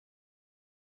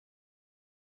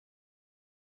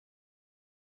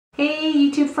Hey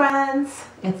YouTube friends,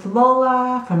 it's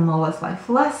Lola from Lola's Life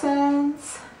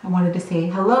Lessons. I wanted to say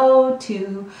hello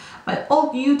to my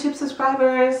old YouTube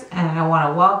subscribers and I want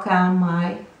to welcome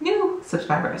my new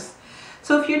subscribers.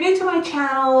 So if you're new to my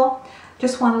channel,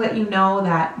 just want to let you know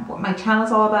that what my channel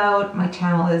is all about. My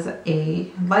channel is a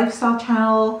lifestyle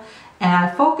channel and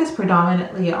I focus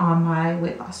predominantly on my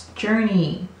weight loss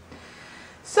journey.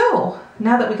 So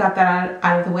now that we got that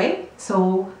out of the way,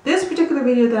 so this particular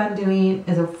video that I'm doing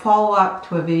is a follow-up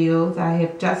to a video that I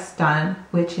have just done,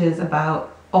 which is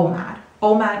about OMAD.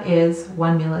 OMAD is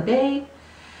 1 meal a day,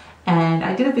 and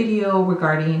I did a video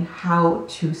regarding how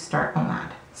to start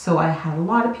OMAD. So I had a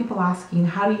lot of people asking,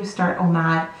 how do you start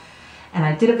OMAD? And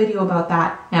I did a video about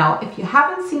that. Now, if you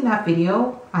haven't seen that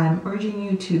video, I'm urging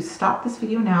you to stop this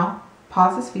video now,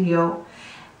 pause this video,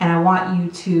 and I want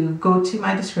you to go to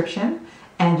my description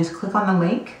and just click on the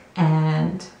link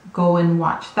and go and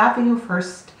watch that video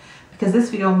first, because this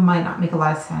video might not make a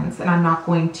lot of sense and I'm not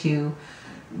going to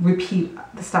repeat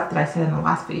the stuff that I said in the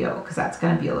last video because that's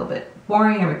going to be a little bit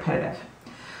boring and repetitive.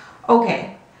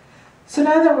 Okay, so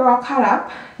now that we're all caught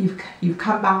up, you've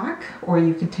come back or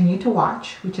you continue to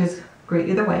watch, which is great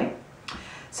either way.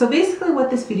 So basically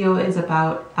what this video is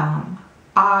about,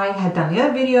 I had done the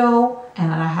other video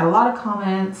and I had a lot of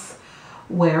comments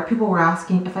where people were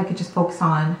asking if I could just focus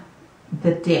on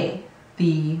the day,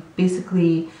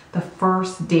 basically the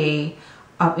first day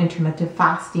of intermittent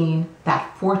fasting,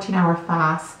 that 14-hour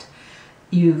fast.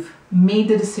 You've made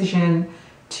the decision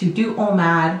to do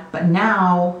OMAD, but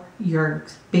now you're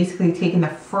basically taking the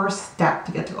first step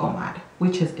to get to OMAD,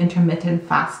 which is intermittent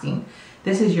fasting.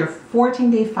 This is your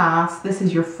 14-day fast. This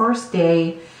is your first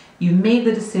day. You made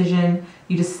the decision.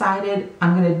 You decided,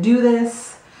 I'm going to do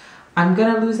this. I'm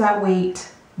gonna lose that weight,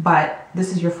 but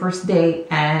this is your first day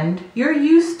and you're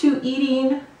used to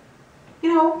eating,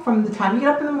 you know, from the time you get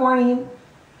up in the morning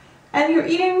and you're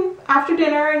eating after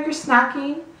dinner and you're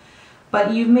snacking,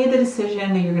 but you've made the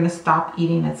decision that you're gonna stop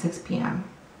eating at 6 p.m.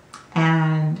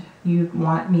 and you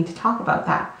want me to talk about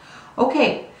that.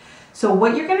 Okay, so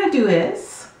what you're gonna do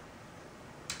is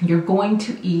you're going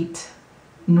to eat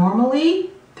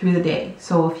normally through the day.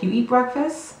 So if you eat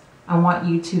breakfast, I want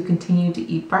you to continue to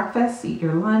eat breakfast, eat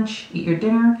your lunch, eat your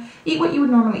dinner, eat what you would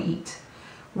normally eat,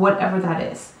 whatever that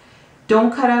is.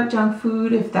 Don't cut out junk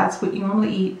food if that's what you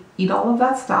normally eat. Eat all of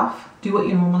that stuff, do what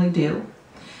you normally do.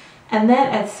 And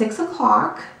then at 6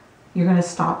 o'clock, you're gonna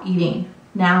stop eating.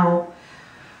 Now,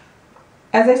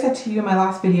 as I said to you in my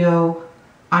last video,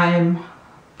 I'm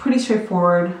pretty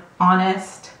straightforward,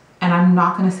 honest, and I'm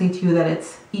not gonna say to you that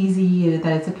it's easy,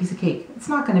 that it's a piece of cake. It's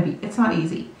not gonna be, it's not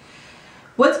easy.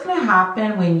 What's going to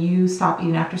happen when you stop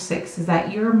eating after 6 is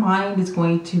that your mind is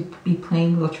going to be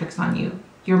playing little tricks on you.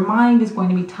 Your mind is going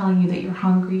to be telling you that you're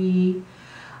hungry,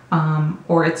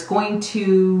 or it's going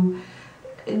to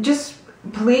just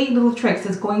play little tricks.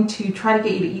 It's going to try to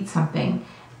get you to eat something.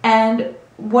 And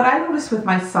what I noticed with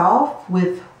myself,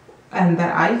 and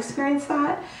that I experienced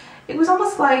that, it was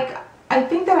almost like, I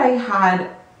think that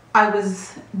I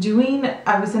was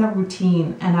in a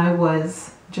routine and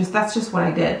that's just what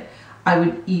I did. I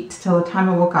would eat till the time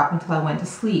I woke up until I went to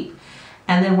sleep.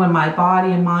 And then when my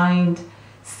body and mind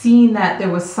seen that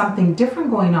there was something different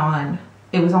going on,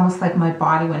 it was almost like my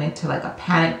body went into like a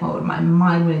panic mode. My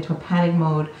mind went into a panic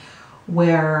mode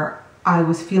where I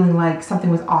was feeling like something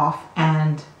was off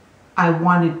and I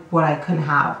wanted what I couldn't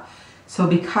have. So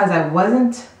because I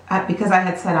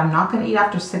had said I'm not going to eat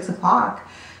after 6 o'clock,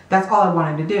 that's all I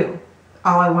wanted to do.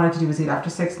 All I wanted to do was eat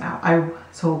after 6 now.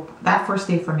 So that first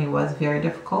day for me was very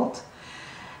difficult.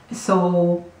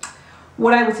 So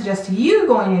what I would suggest to you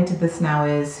going into this now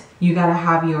is you got to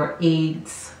have your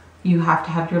aids. You have to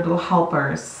have your little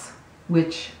helpers,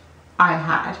 which I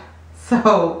had.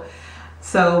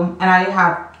 So, and I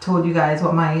have told you guys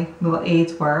what my little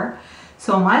aids were.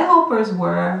 So my helpers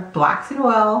were black seed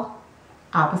oil,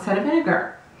 apple cider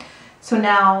vinegar. So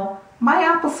now my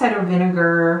apple cider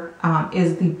vinegar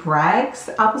is the Bragg's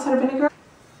apple cider vinegar.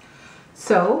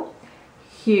 So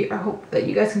here, I hope that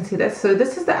you guys can see this. So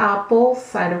this is the apple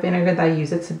cider vinegar that I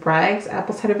use. It's Bragg's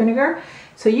apple cider vinegar.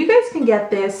 So you guys can get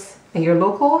this at your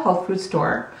local health food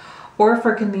store, or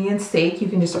for convenience sake, you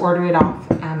can just order it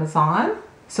off Amazon.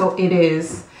 So it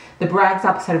is the Bragg's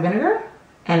apple cider vinegar,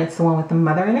 and it's the one with the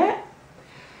mother in it.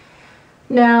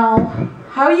 Now,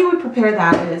 how you would prepare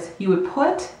that is you would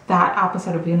put that apple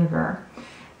cider vinegar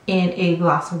in a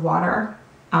glass of water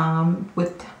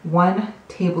with 1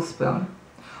 tablespoon.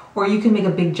 Or you can make a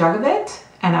big jug of it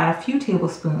and add a few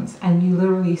tablespoons and you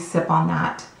literally sip on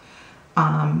that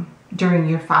during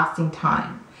your fasting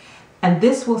time. And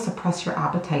this will suppress your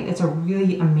appetite. It's a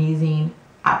really amazing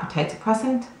appetite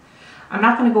suppressant. I'm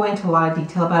not going to go into a lot of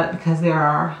detail about it because there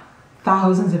are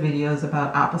thousands of videos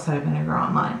about apple cider vinegar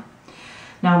online.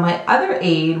 Now my other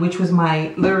aid, which was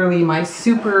literally my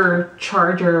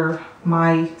supercharger,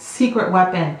 my secret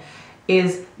weapon,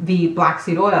 is the black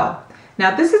seed oil.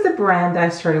 Now this is the brand that I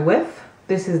started with.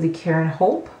 This is the Karen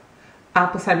Hope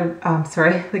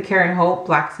the Karen Hope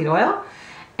black seed oil.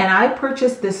 And I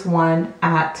purchased this one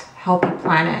at Healthy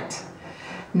Planet.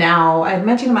 Now I had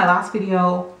mentioned in my last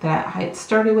video that I had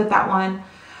started with that one,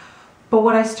 but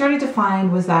what I started to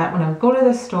find was that when I would go to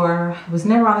the store, it was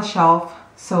never on the shelf.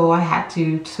 So I had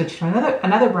to switch to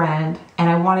another brand, and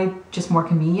I wanted just more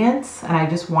convenience, and I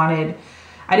didn't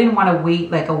want to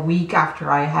wait like a week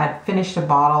after I had finished a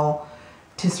bottle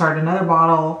to start another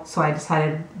bottle. So I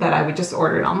decided that I would just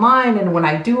order it online, and when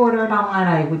I do order it online,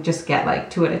 I would just get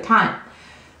like 2 at a time.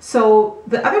 So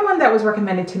the other one that was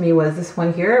recommended to me was this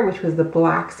one here, which was the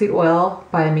black seed oil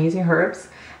by Amazing Herbs.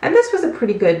 And this was a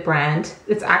pretty good brand.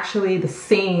 It's actually the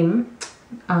same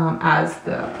as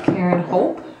the Karen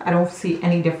Hope. I don't see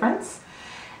any difference.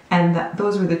 And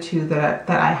those were the two that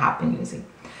I have been using.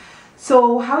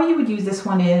 So how you would use this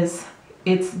one is,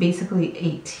 it's basically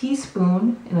a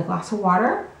teaspoon in a glass of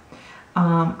water.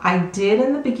 I did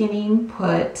in the beginning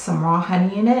put some raw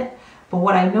honey in it, but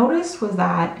what I noticed was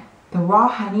that the raw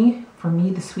honey, for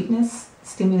me, the sweetness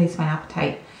stimulates my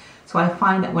appetite. So I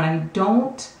find that when I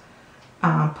don't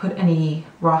put any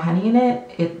raw honey in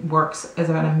it, it works as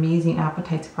an amazing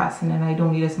appetite suppressant, and I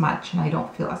don't eat as much and I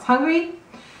don't feel as hungry.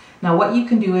 Now what you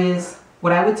can do is,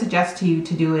 what I would suggest to you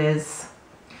to do is,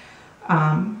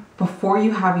 before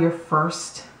you have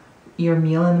your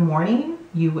meal in the morning,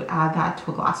 you would add that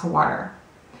to a glass of water.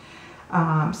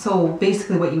 So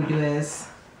basically what you would do is,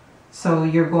 so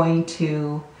you're going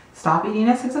to stop eating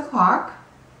at 6 o'clock,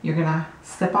 you're gonna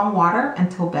sip on water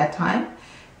until bedtime.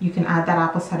 You can add that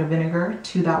apple cider vinegar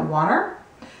to that water,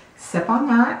 sip on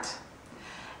that,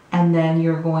 and then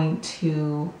you're going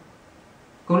to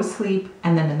go to sleep.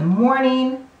 And then in the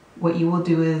morning, what you will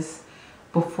do is,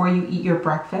 before you eat your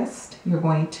breakfast, you're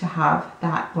going to have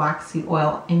that black seed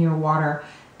oil in your water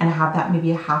and have that maybe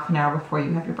a half an hour before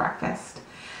you have your breakfast.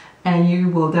 And you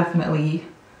will definitely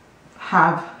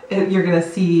you're gonna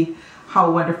see how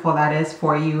wonderful that is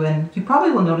for you, and you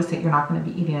probably will notice that you're not gonna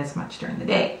be eating as much during the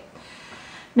day.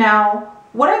 Now,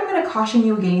 what I'm going to caution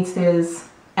you against is,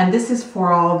 and this is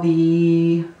for all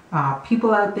the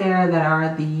people out there that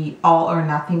are the all or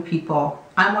nothing people.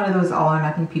 I'm one of those all or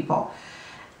nothing people.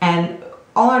 And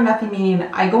all or nothing meaning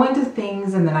I go into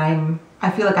things and then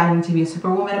I feel like I need to be a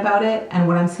superwoman about it. And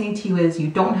what I'm saying to you is, you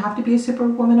don't have to be a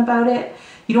superwoman about it.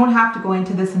 You don't have to go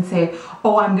into this and say,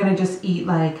 oh, I'm going to just eat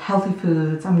like healthy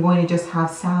foods. I'm going to just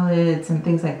have salads and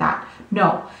things like that.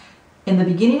 No. In the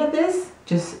beginning of this,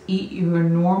 just eat your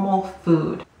normal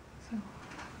food.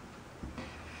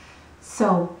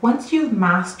 So once you've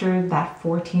mastered that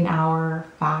 14-hour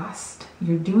fast,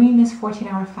 you're doing this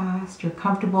 14-hour fast, you're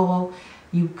comfortable,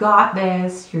 you got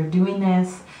this, you're doing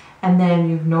this, and then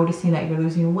you're noticing that you're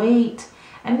losing weight,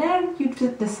 and then you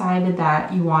decided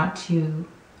that you want to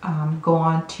go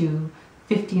on to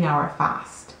 15-hour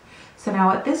fast. So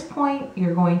now at this point,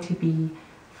 you're going to be,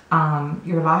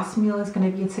 your last meal is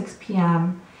going to be at 6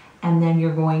 p.m. and then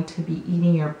you're going to be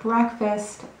eating your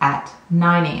breakfast at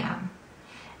 9 a.m.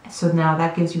 So now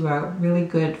that gives you a really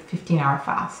good 15-hour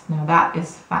fast. Now that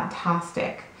is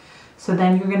fantastic. So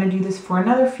then you're going to do this for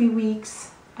another few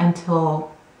weeks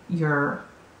until you're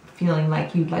feeling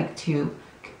like you'd like to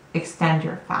extend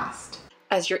your fast.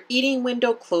 As your eating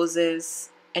window closes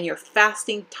and your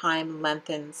fasting time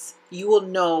lengthens, you will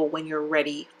know when you're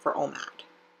ready for OMAD.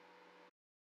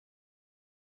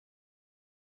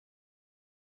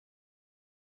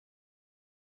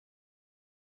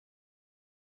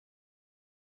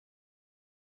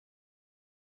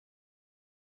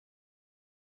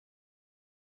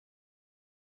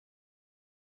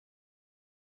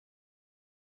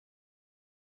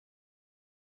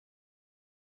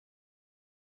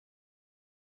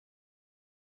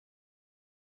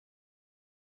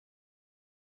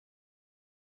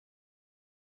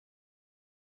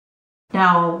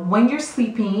 Now, when you're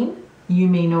sleeping, you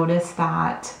may notice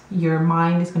that your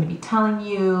mind is going to be telling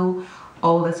you,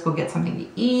 oh, let's go get something to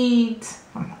eat,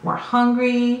 we're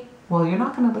hungry. Well, you're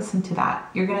not going to listen to that.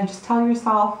 You're going to just tell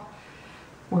yourself,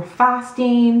 we're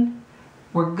fasting,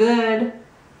 we're good.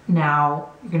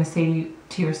 Now, you're going to say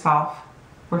to yourself,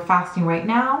 we're fasting right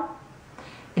now.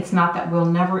 It's not that we'll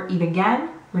never eat again.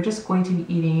 We're just going to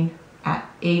be eating at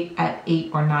 8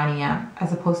 or 9 a.m.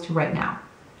 as opposed to right now.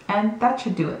 And that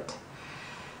should do it.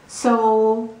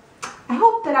 So I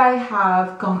hope that I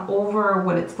have gone over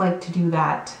what it's like to do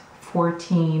that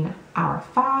 14-hour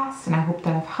fast, and I hope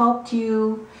that I've helped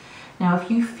you. Now,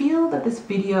 if you feel that this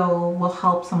video will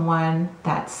help someone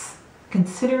that's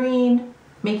considering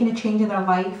making a change in their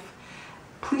life,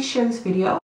 please share this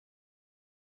video.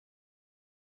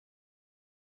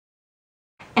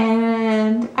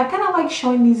 And I kind of like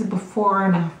showing these before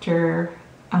and after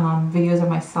videos of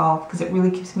myself because it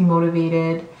really keeps me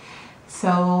motivated.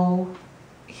 So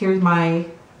here's my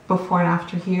before and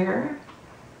after here.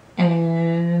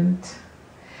 And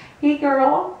hey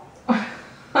girl.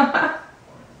 I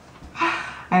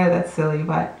know that's silly,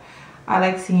 but I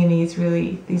like seeing these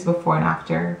before and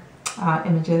after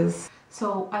images.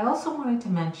 So I also wanted to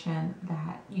mention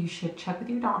that you should check with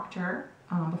your doctor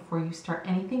before you start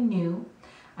anything new.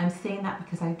 I'm saying that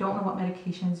because I don't know what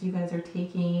medications you guys are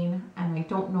taking and I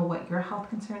don't know what your health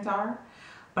concerns are,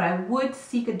 but I would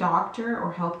seek a doctor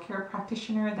or healthcare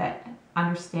practitioner that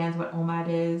understands what OMAD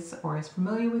is or is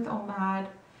familiar with OMAD.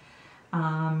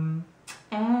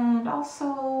 And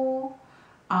also,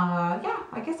 yeah,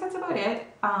 I guess that's about it.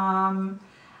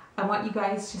 I want you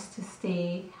guys just to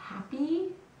stay happy,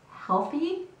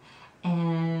 healthy,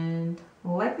 and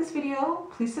like this video.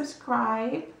 Please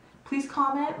subscribe. Please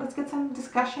comment. Let's get some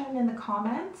discussion in the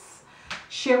comments.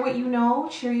 Share what you know.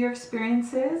 Share your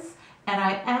experiences. And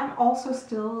I am also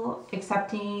still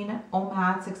accepting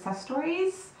OMAD success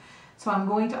stories. So I'm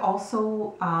going to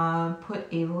also put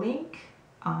a link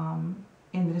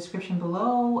in the description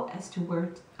below as to where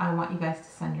I want you guys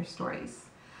to send your stories.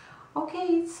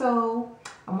 Okay, so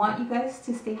I want you guys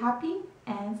to stay happy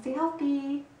and stay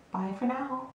healthy. Bye for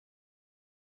now.